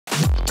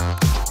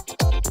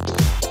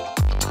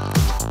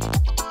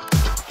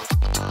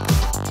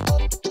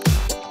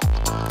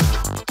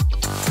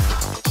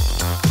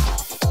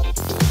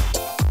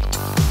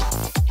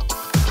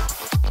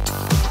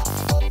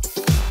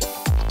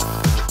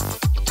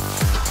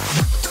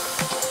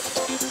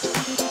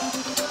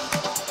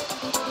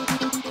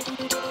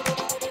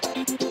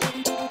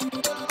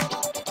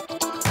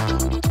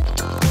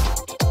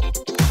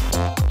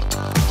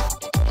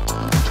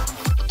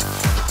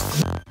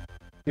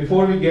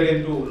before we get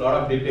into a lot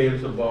of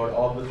details about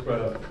all this,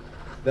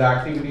 the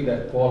activity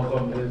that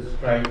Qualcomm is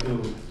trying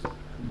to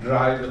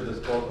drive with this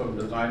Qualcomm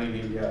Design in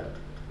India,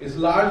 is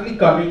largely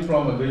coming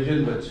from a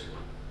vision which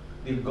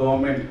the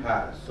government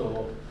has.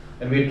 So,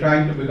 and we're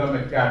trying to become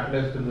a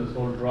catalyst in this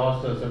whole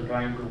process and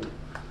trying to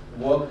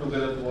work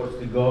together towards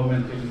the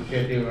government's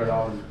initiative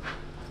around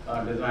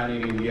Design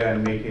in India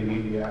and Make in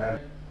India.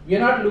 We are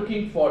not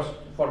looking for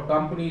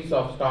companies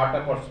of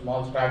startup or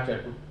small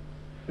stature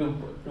to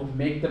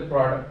make the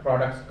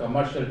products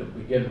commercial to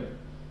begin with.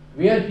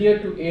 We are here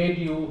to aid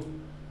you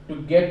to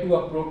get to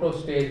a proto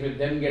stage, which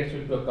then gets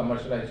you to a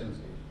commercialization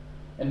stage.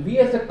 And we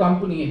as a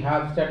company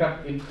have set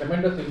up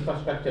tremendous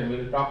infrastructure.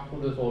 We'll talk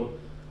through this whole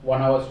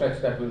 1 hour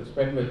stretch that we'll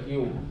spend with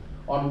you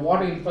on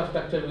what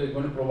infrastructure we're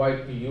going to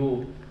provide to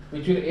you,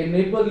 which will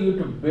enable you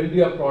to build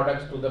your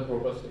products to the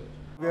proto stage.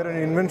 We are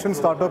an invention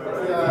startup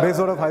based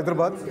out of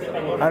Hyderabad,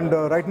 and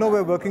right now we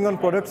are working on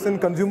products in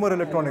consumer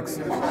electronics.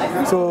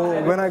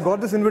 So when I got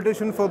this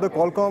invitation for the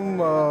Qualcomm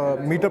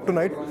meetup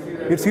tonight,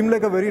 it seemed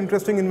like a very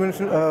interesting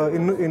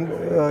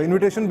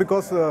invitation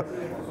because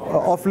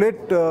of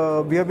late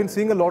we have been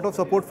seeing a lot of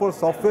support for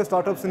software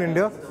startups in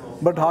India,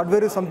 but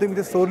hardware is something which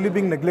is sorely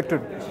being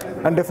neglected.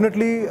 And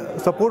definitely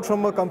support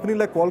from a company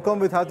like Qualcomm,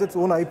 which has its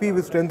own IP,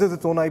 which strengthens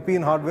its own IP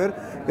in hardware,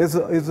 is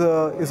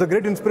a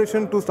great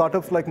inspiration to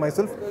startups like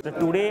myself.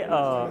 Today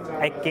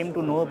I came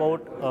to know about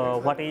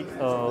what is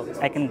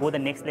I can go the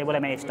next level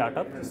in my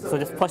startup. So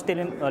just first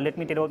let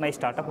me tell you about my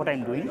startup, what I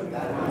am doing.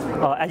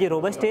 As a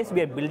robust stage,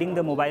 we are building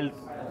the mobile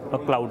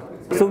cloud.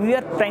 So we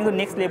are trying the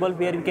next level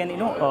where we can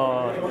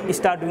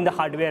start doing the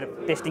hardware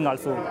testing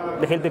also,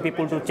 to help the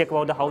people to check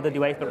about how the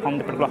device performs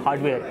the particular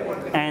hardware.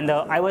 And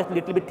I was a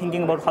little bit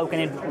thinking about how can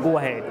I go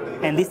ahead.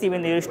 And this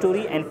even their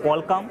story and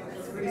Qualcomm,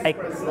 I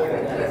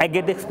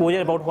get the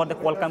exposure about what the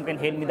Qualcomm can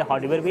help me the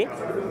hardware way,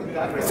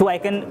 so I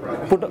can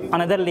put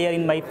another layer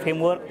in my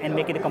framework and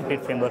make it a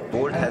complete framework.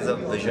 Bolt has a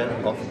vision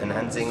of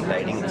enhancing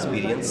riding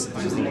experience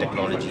using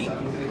technology,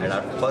 and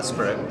our first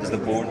product is the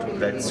Bolt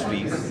Red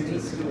Streak,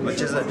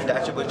 which is a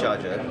detachable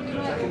charger.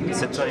 It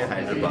sits on your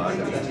handlebar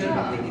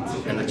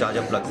and the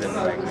charger plugs in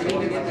right.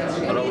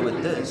 Along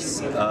with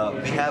this,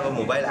 we have a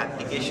mobile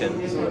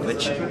application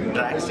which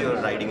tracks your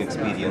riding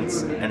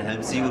experience and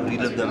helps you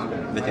relive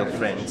them with your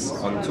friends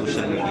on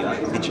social media,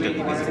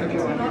 digitally basically.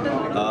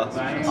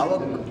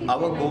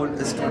 Our goal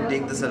is to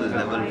take this a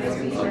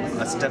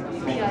step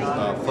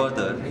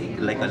further,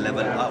 like a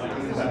level up,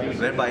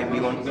 whereby we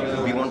want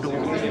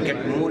to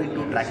get more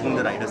into tracking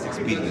the rider's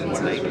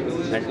experience, right?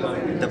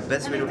 And the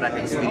best way to track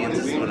experience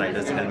is through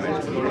rider's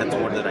helmet. That's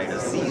what the rider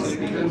sees,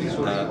 and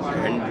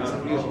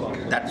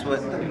that's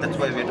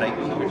why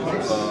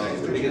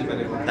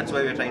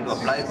we're trying to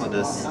apply for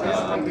this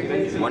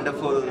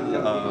wonderful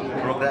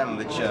program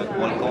which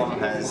Qualcomm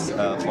has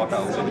bought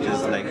out, which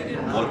is like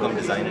Qualcomm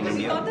Design in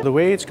India. The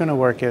way it's going to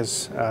work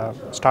is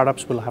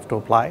startups will have to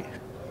apply,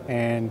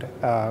 and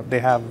they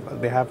have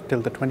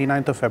till the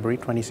 29th of February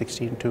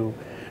 2016 to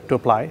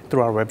apply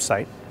through our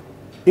website.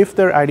 If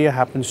their idea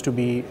happens to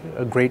be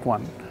a great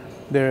one,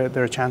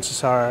 their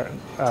chances are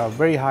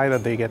very high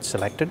that they get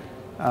selected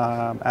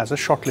as a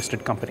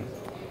shortlisted company.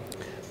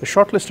 The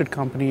shortlisted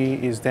company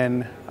is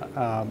then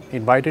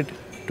invited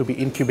to be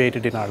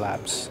incubated in our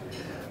labs.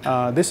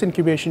 This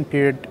incubation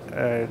period,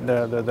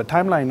 the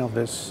timeline of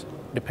this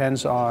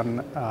depends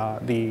on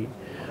the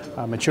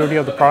maturity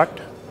of the product.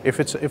 If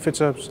it's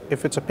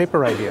a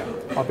paper idea,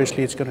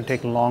 obviously it's going to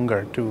take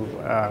longer to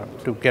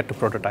get to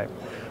prototype.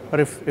 But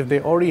if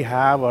they already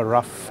have a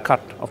rough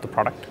cut of the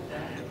product,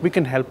 we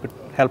can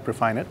help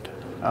refine it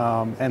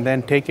and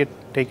then take it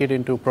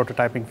into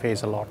prototyping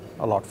phase a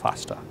lot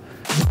faster.